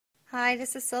Hi,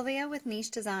 this is Sylvia with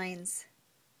Niche Designs.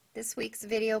 This week's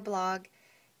video blog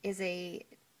is a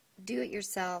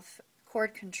do-it-yourself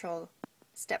cord control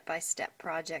step-by-step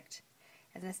project.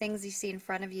 And the things you see in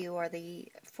front of you are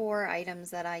the 4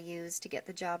 items that I use to get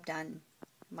the job done.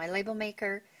 My label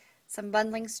maker, some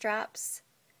bundling straps,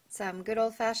 some good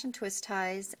old-fashioned twist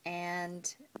ties,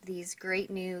 and these great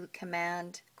new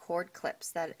Command cord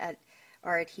clips that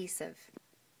are adhesive.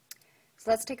 So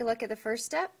let's take a look at the first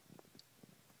step.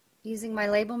 Using my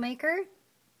label maker,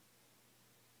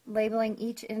 labeling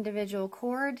each individual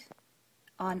cord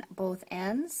on both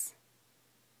ends.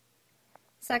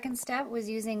 Second step was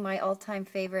using my all-time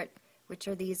favorite, which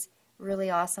are these really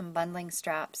awesome bundling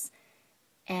straps,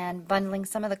 and bundling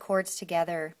some of the cords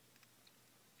together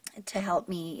to help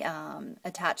me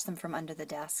attach them from under the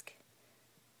desk.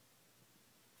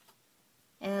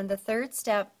 And the third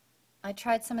step, I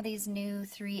tried some of these new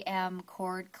 3M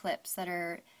cord clips that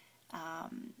are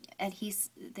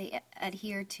they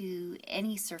adhere to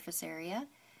any surface area,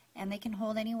 and they can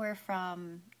hold anywhere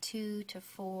from 2 to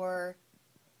 4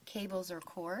 cables or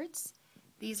cords.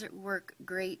 These work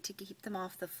great to keep them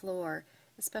off the floor,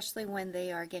 especially when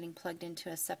they are getting plugged into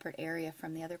a separate area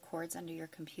from the other cords under your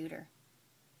computer.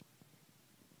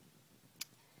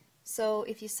 So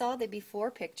if you saw the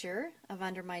before picture of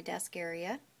under my desk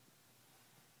area,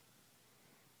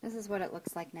 this is what it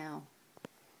looks like now.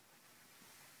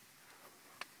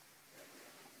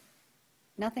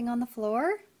 Nothing on the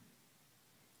floor,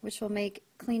 which will make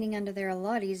cleaning under there a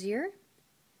lot easier.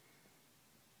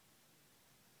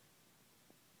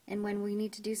 And when we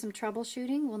need to do some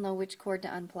troubleshooting, we'll know which cord to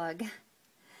unplug.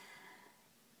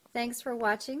 Thanks for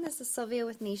watching. This is Sylvia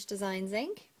with Niche Designs,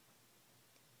 Inc.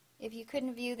 If you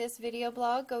couldn't view this video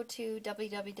blog, go to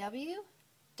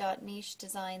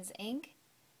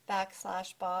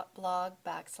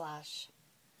www.nichedesignsinc.com/blog/.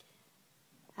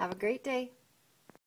 Have a great day.